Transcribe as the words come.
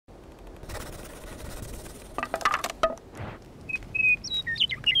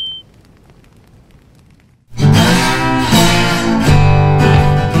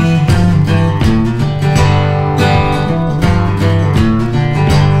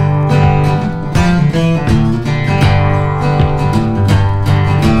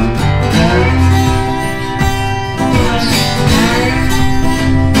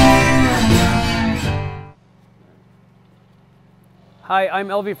Hi, I'm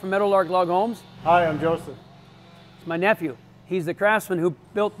Elvie from Meadowlark Log Homes. Hi, I'm Joseph. It's my nephew. He's the craftsman who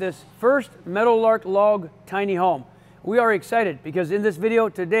built this first Meadowlark Log tiny home. We are excited because in this video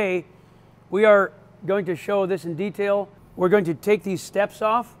today, we are going to show this in detail. We're going to take these steps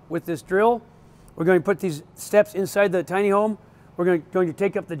off with this drill. We're going to put these steps inside the tiny home. We're going to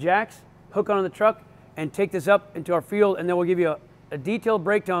take up the jacks, hook onto the truck, and take this up into our field, and then we'll give you a detailed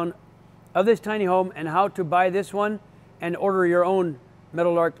breakdown of this tiny home and how to buy this one and order your own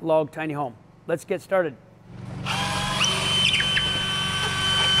Meadowlark Log tiny home. Let's get started.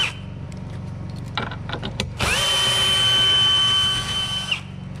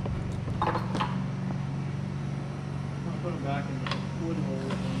 Put them back in the wood hole.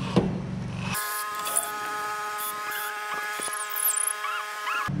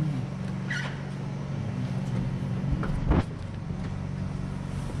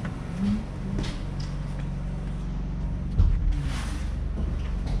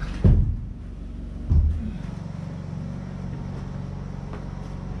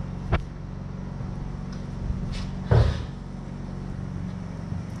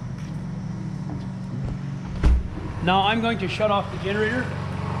 Now I'm going to shut off the generator.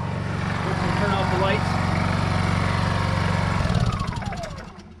 We're going to turn off the lights.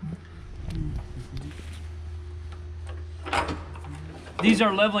 These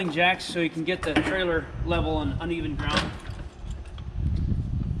are leveling jacks so you can get the trailer level on uneven ground.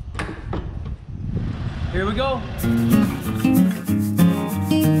 Here we go.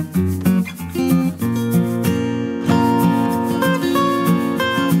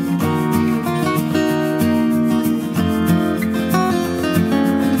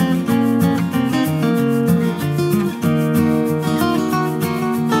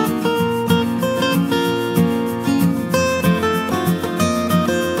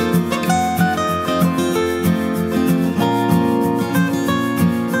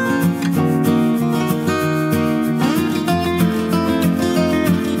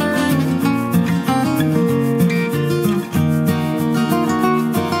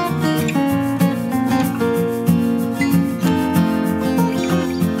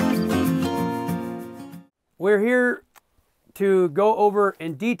 We're here to go over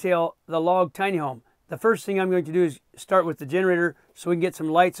in detail the log tiny home. The first thing I'm going to do is start with the generator so we can get some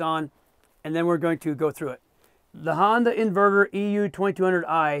lights on, and then we're going to go through it. The Honda Inverter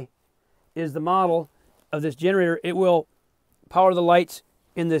EU2200i is the model of this generator. It will power the lights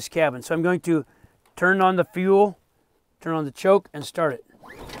in this cabin. So I'm going to turn on the fuel, turn on the choke, and start it.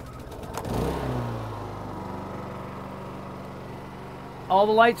 All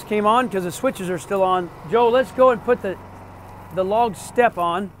the lights came on because the switches are still on. Joe, let's go and put the log step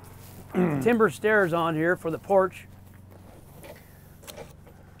on. Timber stairs on here for the porch.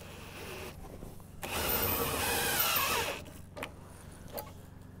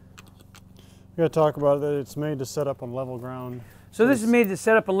 We gotta talk about that. It's made to set up on level ground. So this is made to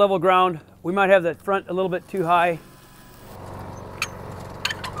set up on level ground. We might have the front a little bit too high.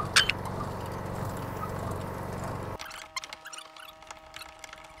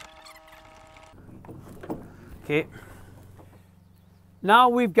 Okay. Now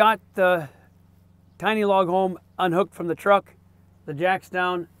we've got the tiny log home unhooked from the truck, the jack's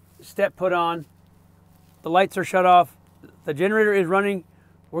down, step put on, the lights are shut off, the generator is running.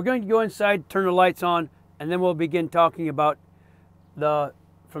 We're going to go inside, turn the lights on, and then we'll begin talking about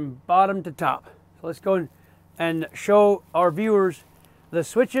from bottom to top. So let's go and show our viewers the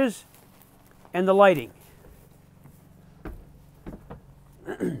switches and the lighting.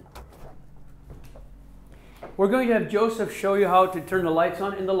 We're going to have Joseph show you how to turn the lights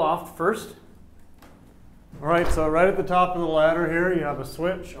on in the loft first. All right, so right at the top of the ladder here, you have a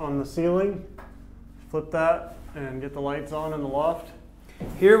switch on the ceiling. Flip that and get the lights on in the loft.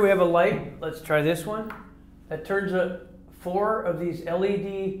 Here we have a light. Let's try this one. That turns 4 of these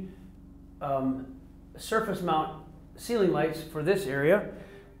LED surface mount ceiling lights for this area.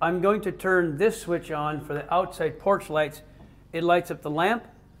 I'm going to turn this switch on for the outside porch lights. It lights up the lamp,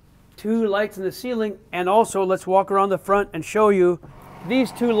 2 lights in the ceiling, and also let's walk around the front and show you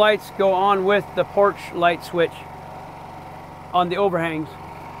these 2 lights go on with the porch light switch on the overhangs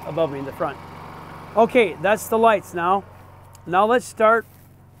above me in the front. Okay, that's the lights now. Now let's start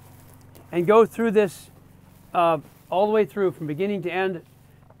and go through this all the way through from beginning to end.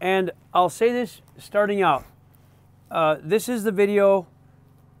 And I'll say this starting out. This is the video,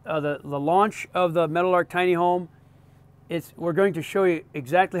 the launch of the Meadowlark tiny home. We're going to show you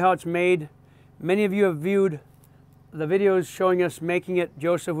exactly how it's made. Many of you have viewed the videos showing us making it.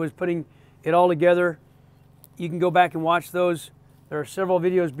 Joseph was putting it all together. You can go back and watch those. There are several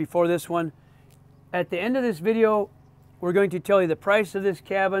videos before this one. At the end of this video, we're going to tell you the price of this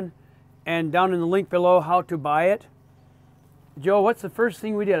cabin and down in the link below how to buy it. Joe, what's the first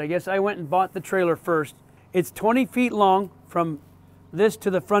thing we did? I guess I went and bought the trailer first. It's 20 feet long from this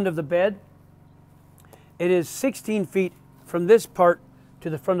to the front of the bed. It is 16 feet from this part to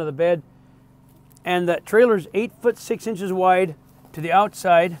the front of the bed. And the trailer is 8 foot 6 inches wide to the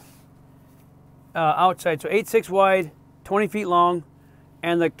outside. So 8'6" wide, 20 feet long,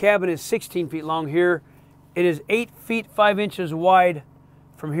 and the cabin is 16 feet long here. It is 8 feet 5 inches wide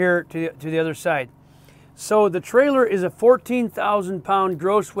from here to the other side. So the trailer is a 14,000 pound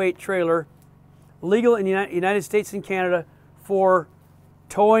gross weight trailer, legal in the United States and Canada for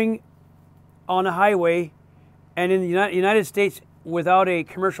towing on a highway, and in the United States without a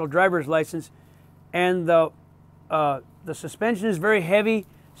commercial driver's license. And the suspension is very heavy.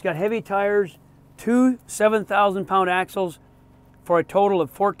 It's got heavy tires, 2 7,000 pound axles for a total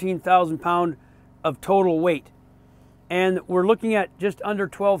of 14,000 pound of total weight. And we're looking at just under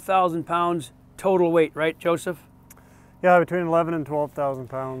 12,000 pounds total weight, right, Joseph? Yeah, between 11 and 12,000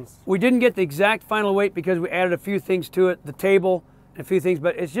 pounds. We didn't get the exact final weight because we added a few things to it, the table and a few things,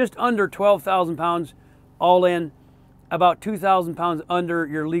 but it's just under 12,000 pounds all in, about 2,000 pounds under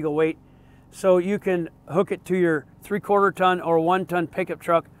your legal weight. So you can hook it to your 3/4 ton or 1 ton pickup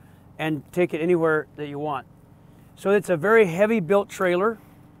truck and take it anywhere that you want. So it's a very heavy built trailer,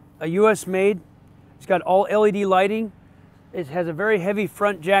 a US made. It's got all LED lighting. It has a very heavy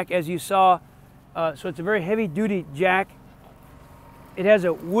front jack, as you saw. So it's a very heavy duty jack. It has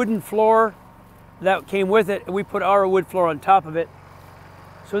a wooden floor that came with it. We put our wood floor on top of it.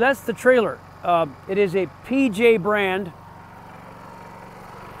 So that's the trailer. It is a PJ brand,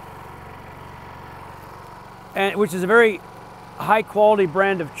 which is a very high quality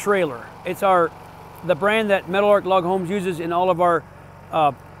brand of trailer. It's the brand that Meadowlark Log Homes uses in all of our,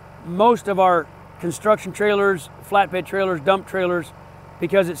 most of our construction trailers, flatbed trailers, dump trailers,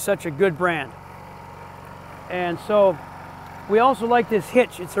 because it's such a good brand. And so we also like this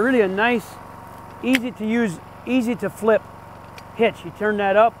hitch. It's really a nice, easy to use, easy to flip hitch. You turn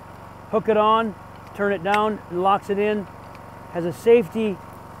that up, hook it on, turn it down, and locks it in. Has a safety,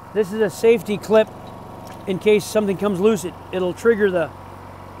 this is a safety clip in case something comes loose. It'll trigger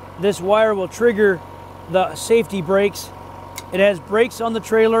this wire will trigger the safety brakes. It has brakes on the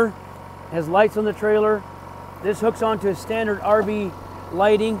trailer, it has lights on the trailer. This hooks onto a standard RV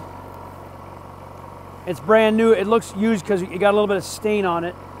lighting. It's brand new. It looks used because it got a little bit of stain on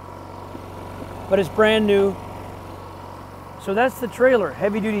it, but it's brand new. So that's the trailer,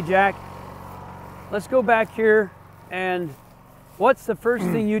 heavy duty jack. Let's go back here, and what's the first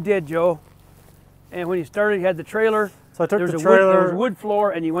thing you did, Joe? And when you started, you had the trailer. So I took the trailer. There was trailer. a wood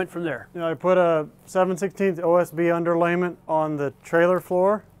floor, and you went from there. I put a 7/16 OSB underlayment on the trailer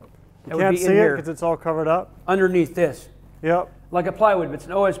floor. You can't see it because it's all covered up. Underneath this. Yep. Like a plywood, but it's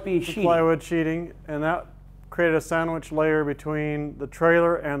an OSB sheeting. Plywood sheeting, and that created a sandwich layer between the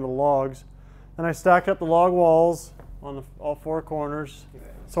trailer and the logs. Then I stacked up the log walls on all 4 corners.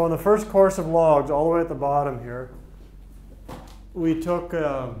 So on the first course of logs, all the way at the bottom here, we took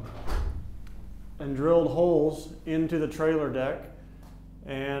and drilled holes into the trailer deck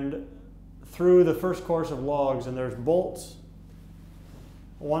and through the first course of logs, and there's bolts,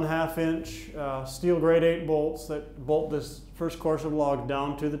 1/2 inch steel grade 8 bolts that bolt this first course of logs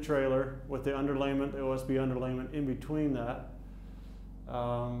down to the trailer with the underlayment, the OSB underlayment in between that.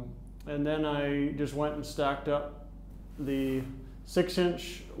 And then I just went and stacked up the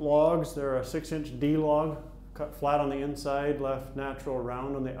 6-inch logs. They're a 6-inch D log, cut flat on the inside, left natural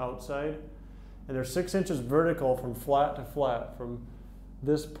round on the outside. And they're 6 inches vertical from flat to flat. From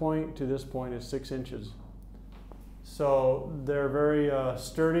this point to this point is 6 inches. So they're very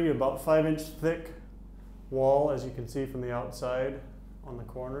sturdy, about 5-inch thick wall, as you can see from the outside on the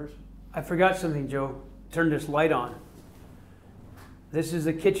corners. I forgot something, Joe. Turn this light on. This is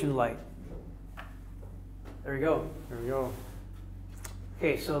the kitchen light. There you go. There we go.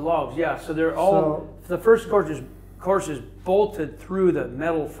 Okay, so logs, yeah. So they're all, the first course is bolted through the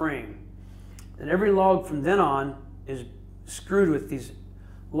metal frame. And every log from then on is screwed with these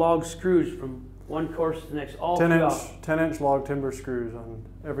log screws from one course to the next, all 10-inch log timber screws on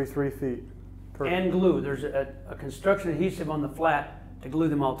every 3 feet. And glue. There's a construction adhesive on the flat to glue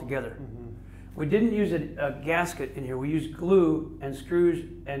them all together. Mm-hmm. We didn't use a gasket in here. We used glue and screws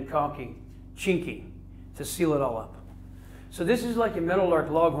and caulking, chinking, to seal it all up. So this is like a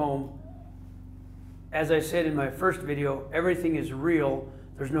Meadowlark log home. As I said in my first video, everything is real.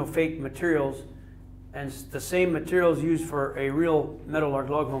 There's no fake materials. And the same materials used for a real Meadowlark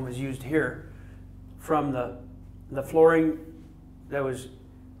log home is used here. From the flooring that was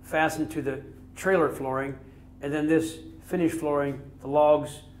fastened to the trailer flooring, and then this finished flooring, the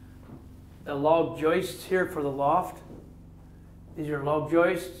logs, the log joists here for the loft. These are log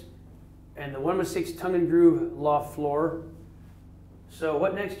joists, and the 1x6 tongue and groove loft floor. So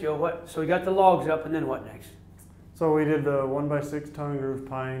what next, Joe? So we got the logs up, and then what next? So we did the 1x6 tongue and groove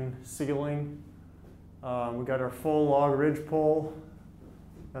pine ceiling. We got our full log ridge pole.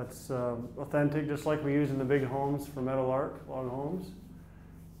 That's authentic, just like we use in the big homes for Meadowlark Log Homes.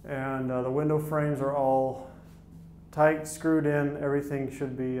 And the window frames are all tight, screwed in. Everything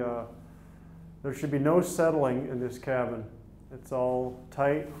should be, there should be no settling in this cabin. It's all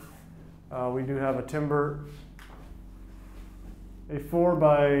tight. We do have a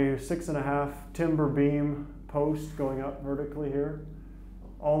 4x6.5 timber beam post going up vertically here,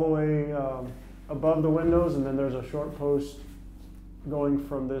 all the way above the windows, and then there's a short post going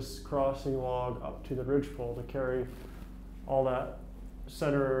from this crossing log up to the ridgepole to carry all that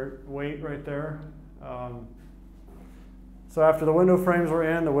center weight right there. So after the window frames were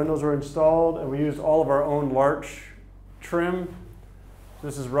in, the windows were installed, and we used all of our own larch trim.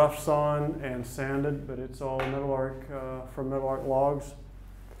 This is rough sawn and sanded, but it's all Meadowlark from Meadowlark Logs.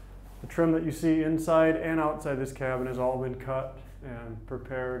 The trim that you see inside and outside this cabin has all been cut and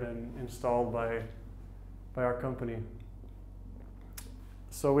prepared and installed by our company.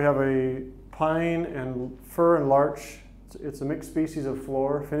 So we have a pine and fir and larch. It's a mixed species of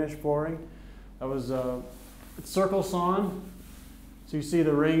floor, finished flooring. That was it's circle sawn, so you see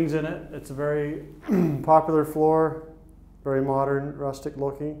the rings in it. It's a very popular floor, very modern, rustic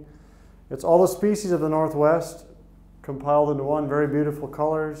looking. It's all the species of the Northwest compiled into one, very beautiful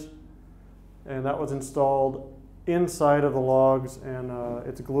colors. And that was installed inside of the logs, and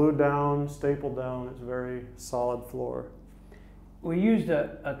it's glued down, stapled down. It's a very solid floor. We used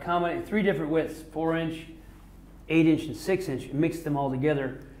a combination, 3 different widths, 4-inch, 8-inch, and 6-inch, and mixed them all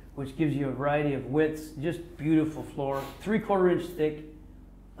together, which gives you a variety of widths. Just beautiful floor, 3/4 inch thick,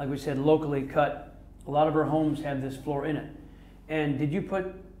 like we said, locally cut. A lot of our homes have this floor in it. And did you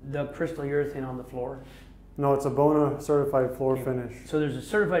put the crystal urethane on the floor? No, it's a Bona certified floor finish. So there's a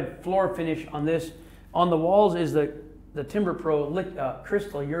certified floor finish on this. On the walls is the Timber Pro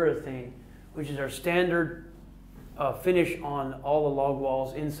crystal urethane, which is our standard finish on all the log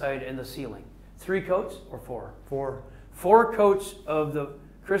walls inside and the ceiling. 3 coats or 4? 4. 4 coats of the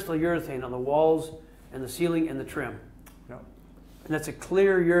crystal urethane on the walls and the ceiling and the trim. Yep. And that's a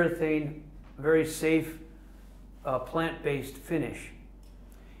clear urethane, very safe plant-based finish.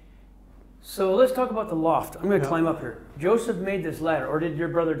 So let's talk about the loft. I'm going to climb up here. Joseph made this ladder, or did your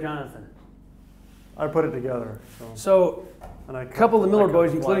brother Jonathan? I put it together. So a couple of the Miller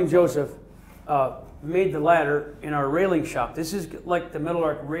boys, including Joseph, made the ladder in our railing shop. This is like the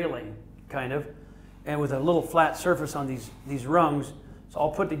Meadowlark railing, kind of, and with a little flat surface on these rungs. It's all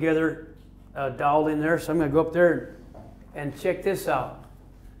put together, doweled in there. So I'm going to go up there and check this out.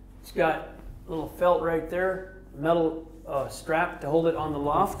 It's got a little felt right there, metal strap to hold it on the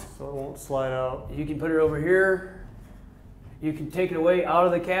loft. So it won't slide out. You can put it over here. You can take it away out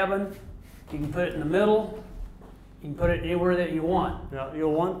of the cabin. You can put it in the middle. You can put it anywhere that you want. Now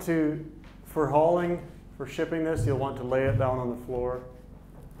you'll want to, for hauling, for shipping this, you'll want to lay it down on the floor,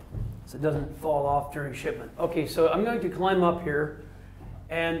 so it doesn't fall off during shipment. Okay, so I'm going to climb up here.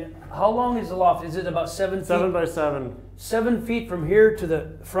 And how long is the loft? Is it about 7 feet? 7 by 7. 7 feet from here to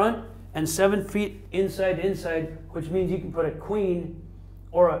the front, and 7 feet inside, which means you can put a queen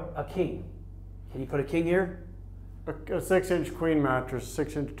or a king. Can you put a king here? A 6-inch queen mattress,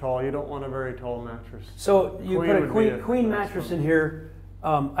 6-inch tall. You don't want a very tall mattress. So you put a queen mattress in here.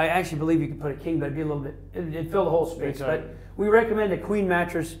 I actually believe you could put a king, but it'd be a little bit, it'd fill the whole space. But we recommend a queen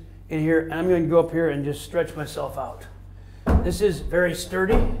mattress in here, and I'm going to go up here and just stretch myself out. This is very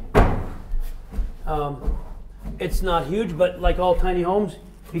sturdy. It's not huge, but like all tiny homes,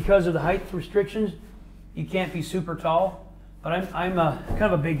 because of the height restrictions, you can't be super tall. But I'm kind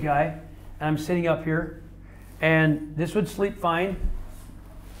of a big guy, and I'm sitting up here, and this would sleep fine.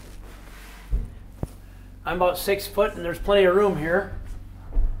 I'm about 6 foot, and there's plenty of room here.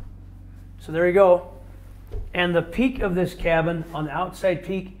 So there you go. And the peak of this cabin, on the outside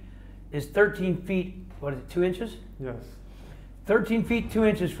peak, is 13 feet, what is it, 2 inches? Yes. 13 feet 2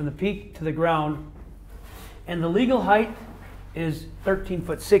 inches from the peak to the ground. And the legal height is 13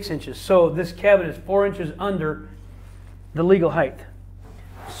 foot 6 inches. So this cabin is 4 inches under the legal height.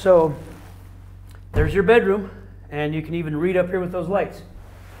 So there's your bedroom, and you can even read up here with those lights.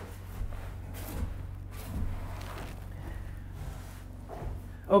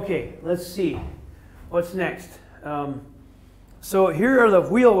 Okay, let's see. What's next? So here are the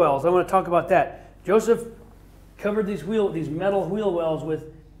wheel wells. I want to talk about that. Joseph covered these metal wheel wells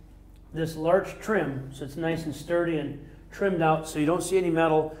with this larch trim, so it's nice and sturdy and trimmed out so you don't see any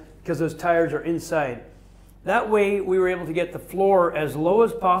metal because those tires are inside. That way we were able to get the floor as low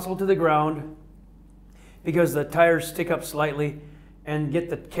as possible to the ground because the tires stick up slightly, and get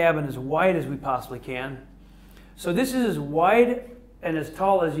the cabin as wide as we possibly can. So this is as wide and as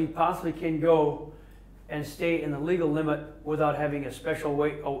tall as you possibly can go and stay in the legal limit without having a special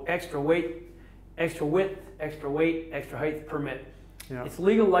weight, extra weight, extra width, extra weight, extra height permit. Yeah. It's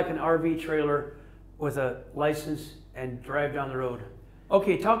legal like an RV trailer with a license and drive down the road.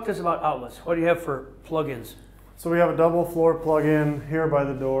 Okay, talk to us about outlets. What do you have for plug-ins? So we have a double floor plug-in here by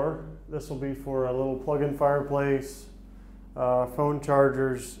the door. This will be for a little plug-in fireplace, phone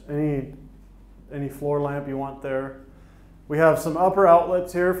chargers, any floor lamp you want there. We have some upper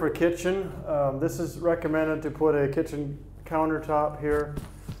outlets here for kitchen. This is recommended to put a kitchen countertop here.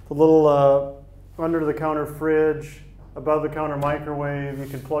 The little under the counter fridge, above the counter microwave, you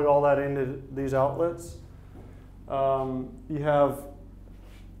can plug all that into these outlets. You have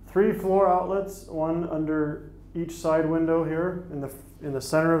 3 floor outlets, one under each side window here in the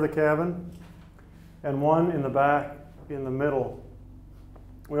center of the cabin, and one in the back in the middle.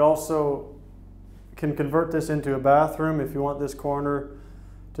 We also can convert this into a bathroom if you want this corner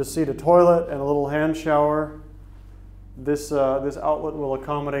to seat a toilet and a little hand shower. This outlet will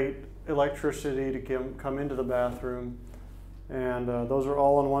accommodate electricity to come into the bathroom, and those are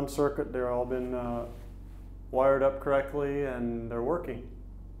all in one circuit. They're all been wired up correctly and they're working.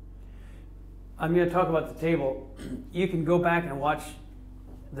 I'm going to talk about the table. You can go back and watch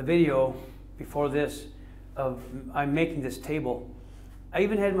the video before this of I'm making this table. I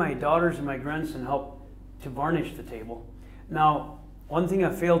even had my daughters and my grandson help to varnish the table. Now, one thing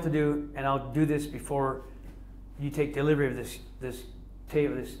I failed to do, and I'll do this before you take delivery of this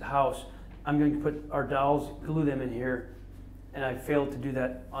table, this house, I'm going to put our dowels, glue them in here, and I failed to do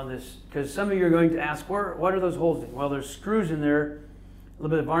that on this because some of you are going to ask, what are those holes in? Well, there's screws in there, a little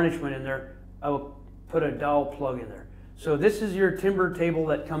bit of varnishment in there. I will put a dowel plug in there. So this is your timber table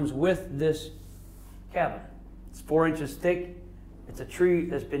that comes with this cabin. It's 4 inches thick. It's a tree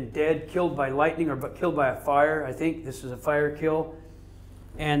that's been dead, killed by lightning or killed by a fire. I think this is a fire kill.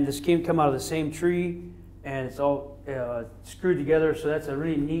 And this came come out of the same tree, and it's all screwed together. So that's a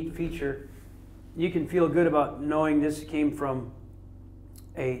really neat feature. You can feel good about knowing this came from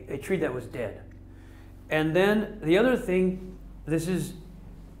a tree that was dead. And then the other thing, this is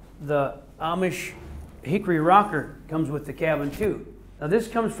the Amish hickory rocker comes with the cabin too. Now this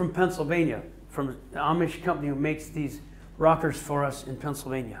comes from Pennsylvania, from an Amish company who makes these rockers for us in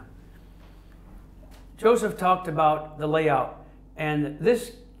Pennsylvania. Joseph talked about the layout, and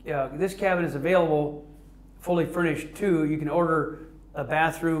this cabin is available fully furnished too. You can order a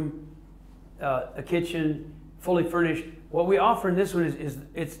bathroom, a kitchen, fully furnished. What we offer in this one is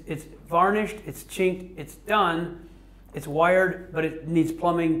it's varnished, it's chinked, it's done. It's wired, but it needs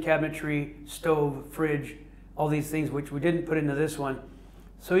plumbing, cabinetry, stove, fridge, all these things, which we didn't put into this one.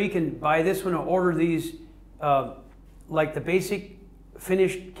 So you can buy this one or order these like the basic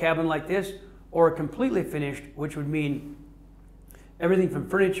finished cabin like this, or a completely finished, which would mean everything from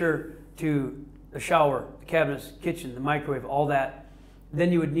furniture to the shower, the cabinets, kitchen, the microwave, all that.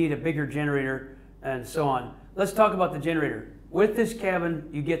 Then you would need a bigger generator and so on. Let's talk about the generator. With this cabin,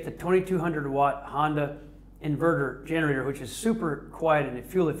 you get the 2200 watt Honda inverter generator, which is super quiet and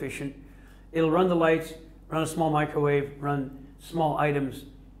fuel efficient. It'll run the lights, run a small microwave, run small items.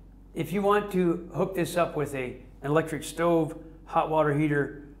 If you want to hook this up with an electric stove, hot water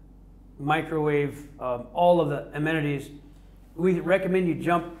heater, microwave, all of the amenities, we recommend you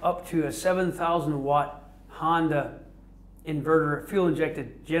jump up to a 7,000 watt Honda inverter, fuel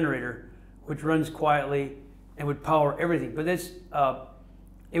injected generator, which runs quietly and would power everything. But this,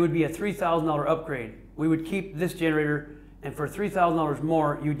 it would be a $3,000 upgrade. We would keep this generator, and for $3,000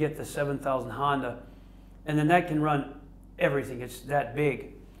 more, you'd get the 7,000 Honda. And then that can run everything. It's that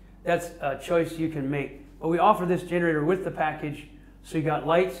big. That's a choice you can make. But we offer this generator with the package, so you got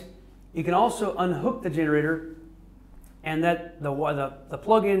lights. You can also unhook the generator, and that the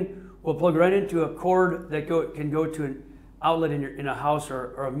plug-in will plug right into a cord that can go to an outlet in a house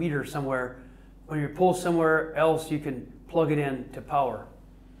or a meter somewhere. When you pull somewhere else, you can plug it in to power.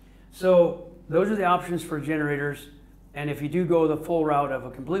 So those are the options for generators, and if you do go the full route of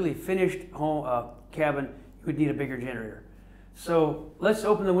a completely finished home cabin, you would need a bigger generator. So let's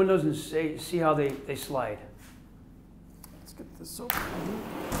open the windows and see how they slide. Let's get this open.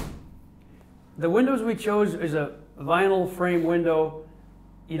 The windows we chose is a vinyl frame window.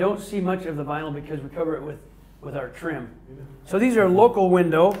 You don't see much of the vinyl because we cover it with our trim. So these are a local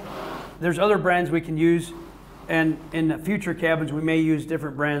window. There's other brands we can use, and in the future cabins we may use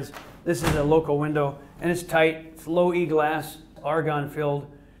different brands. This is a local window, And it's tight, it's low E-glass, argon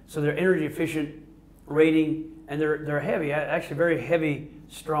filled, so they're energy efficient rating, and they're heavy, actually very heavy,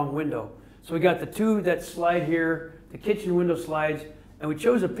 strong window. So we got the two that slide here, the kitchen window slides, and we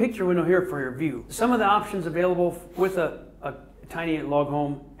chose a picture window here for your view. Some of the options available with a tiny log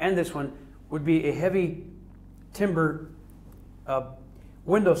home and this one would be a heavy timber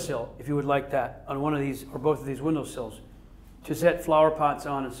windowsill, if you would like that, on one of these or both of these windowsills, to set flower pots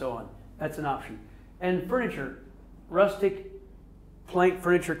on and so on. That's an option. And furniture, rustic plank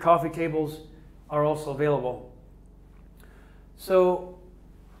furniture, coffee tables are also available. So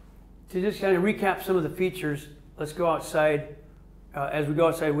to just kind of recap some of the features, let's go outside. As we go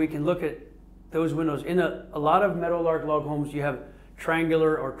outside, we can look at those windows. In a lot of Meadowlark Log Homes, you have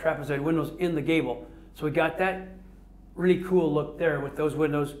triangular or trapezoid windows in the gable. So we got that really cool look there with those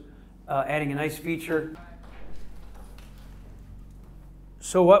windows, adding a nice feature.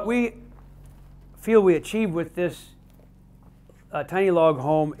 So what we feel we achieved with this tiny log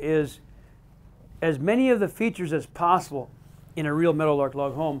home is as many of the features as possible in a real Meadowlark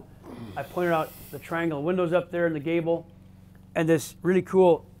Log Home. I pointed out the triangle windows up there in the gable, and this really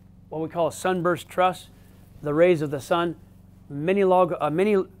cool, what we call a sunburst truss, the rays of the sun. Many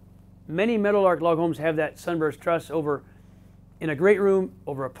Meadowlark Log Homes have that sunburst truss over in a great room,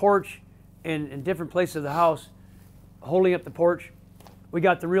 over a porch, in different places of the house, holding up the porch. We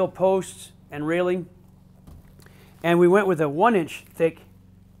got the real posts and railing, and we went with a 1-inch thick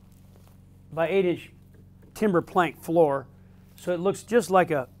by 8-inch timber plank floor, so it looks just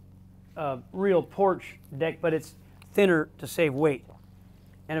like a real porch deck, but it's thinner to save weight.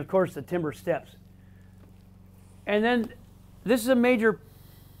 And of course the timber steps. And then this is a major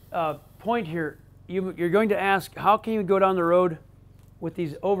point here. You're going to ask, how can you go down the road with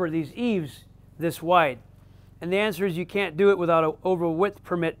these eaves this wide? And the answer is you can't do it without an over width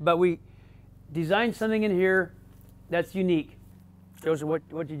permit, but we designed something in here that's unique. Joseph,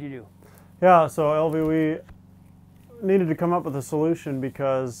 what did you do? Yeah, so Elvie, we needed to come up with a solution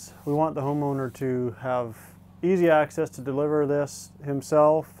because we want the homeowner to have easy access to deliver this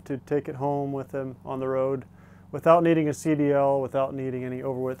himself, to take it home with him on the road without needing a CDL, without needing any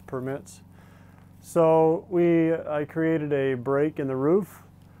over width permits. So I created a break in the roof.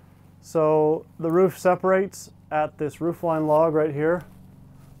 So the roof separates at this roofline log right here,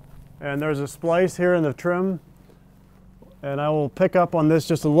 and there's a splice here in the trim, and I will pick up on this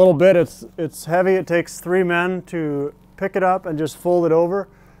just a little bit. It's heavy. It takes 3 men to pick it up and just fold it over.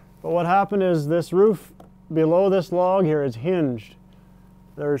 But what happened is this roof below this log here is hinged.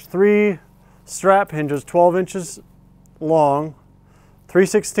 There's 3 strap hinges, 12 inches long,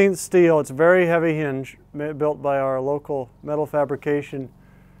 3/16 steel. It's a very heavy hinge built by our local metal fabrication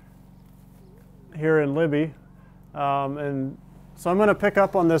here in Libby. And so I'm going to pick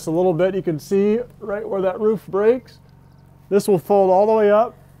up on this a little bit. You can see right where that roof breaks. This will fold all the way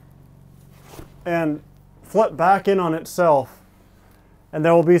up and flip back in on itself. And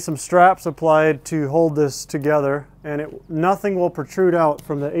there will be some straps applied to hold this together, and nothing will protrude out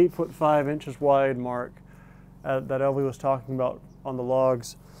from the 8'5" wide mark that Elvie was talking about on the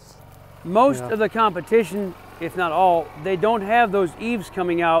logs. Most of the competition, if not all, they don't have those eaves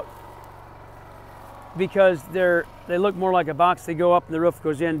coming out because they look more like a box. They go up and the roof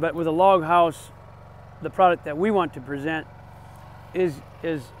goes in. But with a log house, the product that we want to present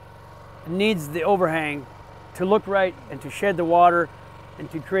needs the overhang to look right and to shed the water and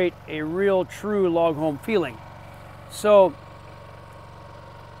to create a real true log home feeling. So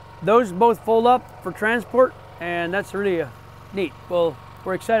those both fold up for transport, and that's really neat. Well,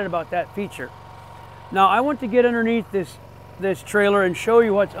 we're excited about that feature. Now I want to get underneath this trailer and show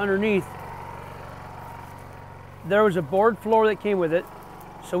you what's underneath. There was a board floor that came with it,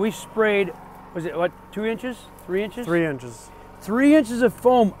 so we sprayed, was it what, 2 inches, 3 inches? 3 inches. 3 inches of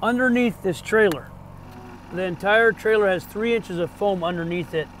foam underneath this trailer. The entire trailer has 3 inches of foam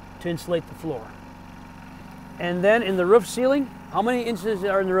underneath it to insulate the floor. And then in the roof ceiling, how many inches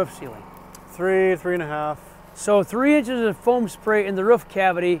are in the roof ceiling? 3.5. So 3 inches of foam spray in the roof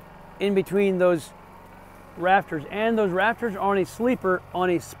cavity in between those rafters. And those rafters are on a sleeper, on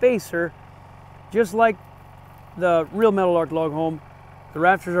a spacer, just like the real Meadowlark Log Home. The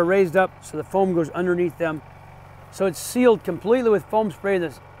rafters are raised up so the foam goes underneath them. So it's sealed completely with foam spray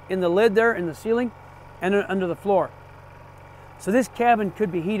in the lid there, in the ceiling, and under the floor. So this cabin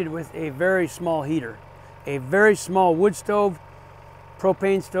could be heated with a very small heater. A very small wood stove,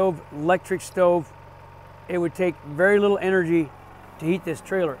 propane stove, electric stove. It would take very little energy to heat this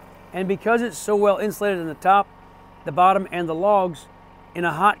trailer. And because it's so well insulated in the top, the bottom, and the logs, in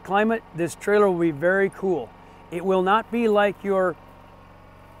a hot climate, this trailer will be very cool. It will not be like your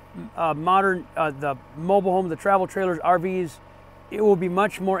modern, the mobile home, the travel trailers, RVs, it will be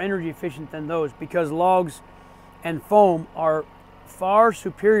much more energy efficient than those, because logs and foam are far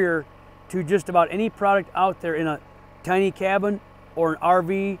superior to just about any product out there in a tiny cabin or an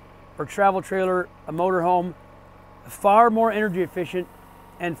RV or travel trailer, a motor home. Far more energy efficient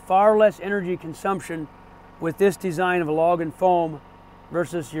and far less energy consumption with this design of a log and foam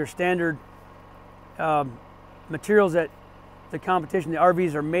versus your standard materials that the competition, the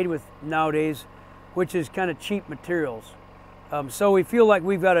RVs are made with nowadays, which is kind of cheap materials. So we feel like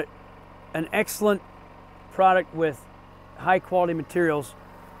we've got an excellent product with high quality materials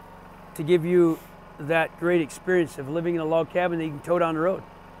to give you that great experience of living in a log cabin that you can tow down the road.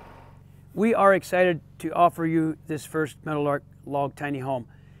 We are excited to offer you this first Meadowlark Log Tiny Home.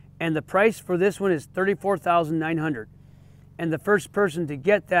 And the price for this one is $34,900. And the first person to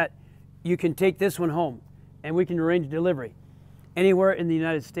get that, you can take this one home and we can arrange delivery anywhere in the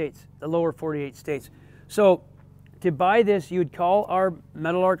United States, the lower 48 states. So to buy this, you would call our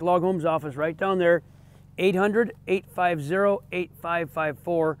Meadowlark Log Homes office right down there,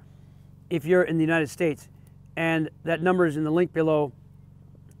 800-850-8554 if you're in the United States. And that number is in the link below,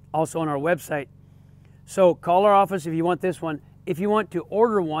 also on our website. So call our office if you want this one. If you want to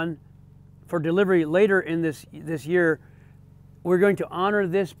order one for delivery later in this year, we're going to honor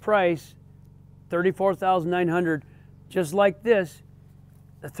this price, $34,900, just like this,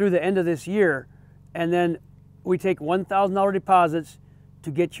 through the end of this year. And then we take $1,000 deposits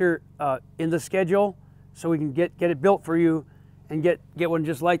to get your in the schedule, so we can get it built for you and get one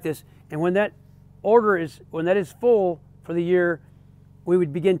just like this. And when that is full for the year, we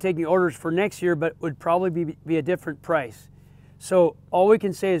would begin taking orders for next year, but would probably be a different price. So all we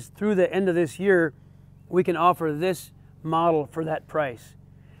can say is through the end of this year, we can offer this model for that price.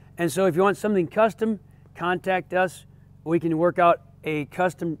 And so if you want something custom, contact us. We can work out a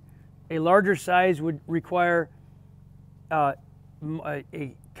custom. A larger size would require a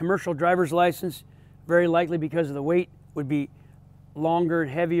commercial driver's license, very likely because of the weight would be longer and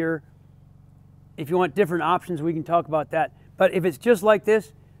heavier. If you want different options, we can talk about that. But if it's just like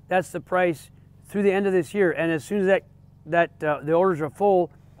this, that's the price through the end of this year. And as soon as the orders are full,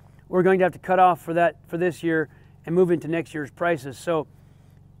 we're going to have to cut off for this year and move into next year's prices. So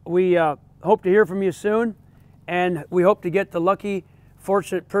we hope to hear from you soon, and we hope to get the lucky,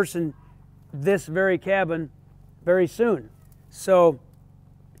 fortunate person this very cabin very soon. So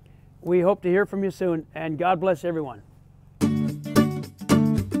we hope to hear from you soon, and God bless everyone.